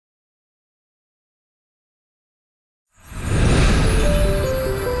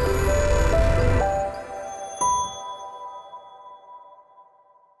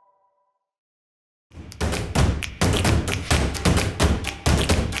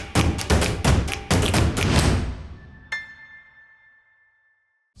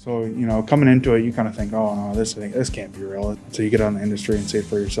So, coming into it, you kind of think, oh, no, this can't be real. So you get out in the industry and see it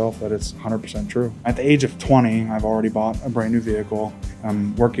for yourself that it's 100% true. At the age of 20, I've already bought a brand new vehicle.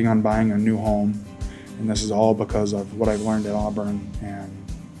 I'm working on buying a new home. And this is all because of what I've learned at Auburn and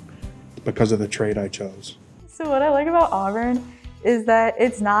because of the trade I chose. So what I like about Auburn is that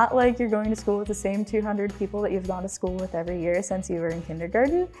it's not like you're going to school with the same 200 people that you've gone to school with every year since you were in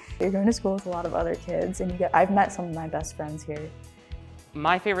kindergarten. You're going to school with a lot of other kids, and I've met some of my best friends here.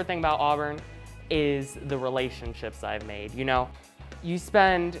 My favorite thing about Auburn is the relationships I've made. You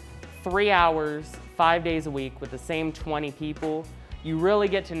spend 3 hours, 5 days a week with the same 20 people. You really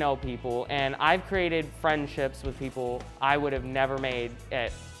get to know people, and I've created friendships with people I would have never made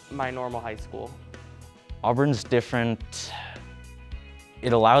at my normal high school. Auburn's different.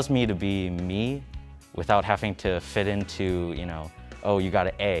 It allows me to be me without having to fit into, oh, you got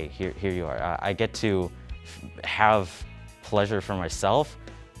an A, here you are. I get to have pleasure for myself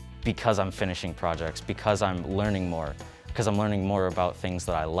because I'm finishing projects, because I'm learning more about things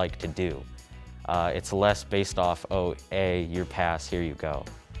that I like to do. It's less based off, oh, A, your pass, here you go.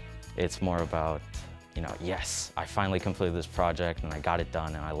 It's more about, yes, I finally completed this project and I got it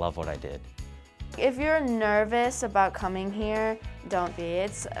done and I love what I did. If you're nervous about coming here, don't be.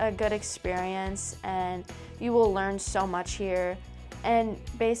 It's a good experience and you will learn so much here. And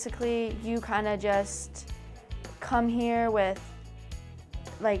basically, you kind of just come here with,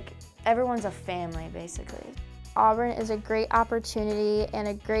 everyone's a family, basically. Auburn is a great opportunity and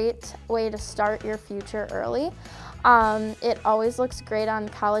a great way to start your future early. It always looks great on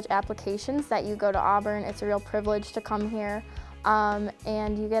college applications that you go to Auburn. It's a real privilege to come here,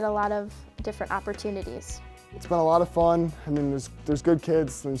 and you get a lot of different opportunities. It's been a lot of fun. I mean, there's good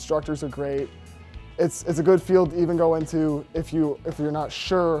kids, the instructors are great. It's a good field to even go into if you're not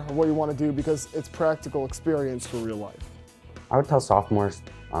sure of what you want to do, because it's practical experience for real life. I would tell sophomores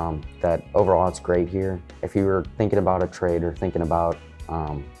that overall it's great here. If you were thinking about a trade or thinking about,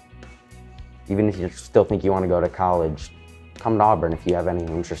 even if you still think you want to go to college, come to Auburn if you have any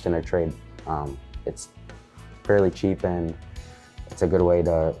interest in a trade. It's fairly cheap and it's a good way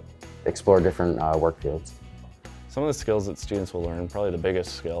to explore different work fields. Some of the skills that students will learn, probably the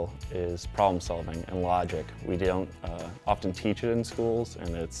biggest skill, is problem solving and logic. We don't often teach it in schools,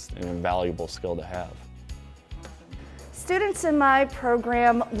 and it's an invaluable skill to have. Students in my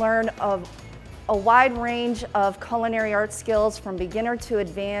program learn of a wide range of culinary arts skills, from beginner to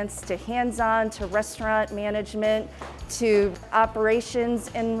advanced, to hands-on, to restaurant management, to operations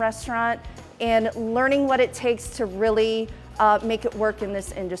in restaurant, and learning what it takes to really make it work in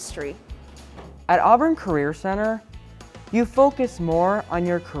this industry. At Auburn Career Center, you focus more on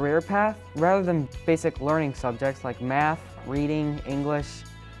your career path rather than basic learning subjects like math, reading, English,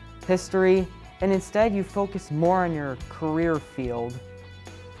 history, and instead you focus more on your career field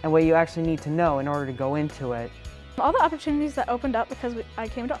and what you actually need to know in order to go into it. All the opportunities that opened up because I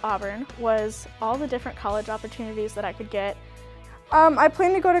came to Auburn was all the different college opportunities that I could get. I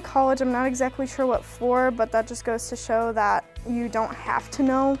plan to go to college. I'm not exactly sure what for, but that just goes to show that you don't have to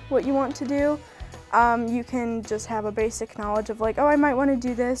know what you want to do. You can just have a basic knowledge of oh, I might want to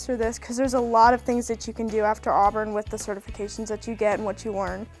do this or this, because there's a lot of things that you can do after Auburn with the certifications that you get and what you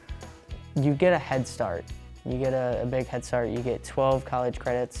learn. You get a head start. You get a big head start. You get 12 college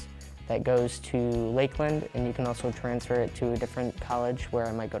credits that goes to Lakeland, and you can also transfer it to a different college where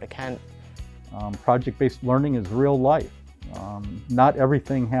I might go to Kent. Project-based learning is real life. Not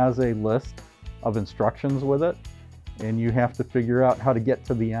everything has a list of instructions with it, and you have to figure out how to get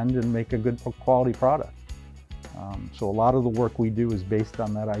to the end and make a good quality product. So a lot of the work we do is based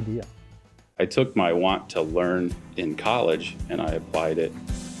on that idea. I took my want to learn in college and I applied it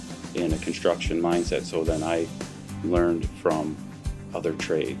in a construction mindset, so then I learned from other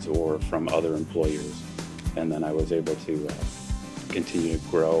trades or from other employers, and then I was able to continue to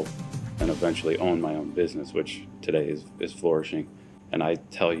grow and eventually own my own business, which today is flourishing. And I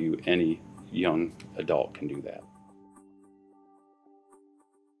tell you, any young adult can do that.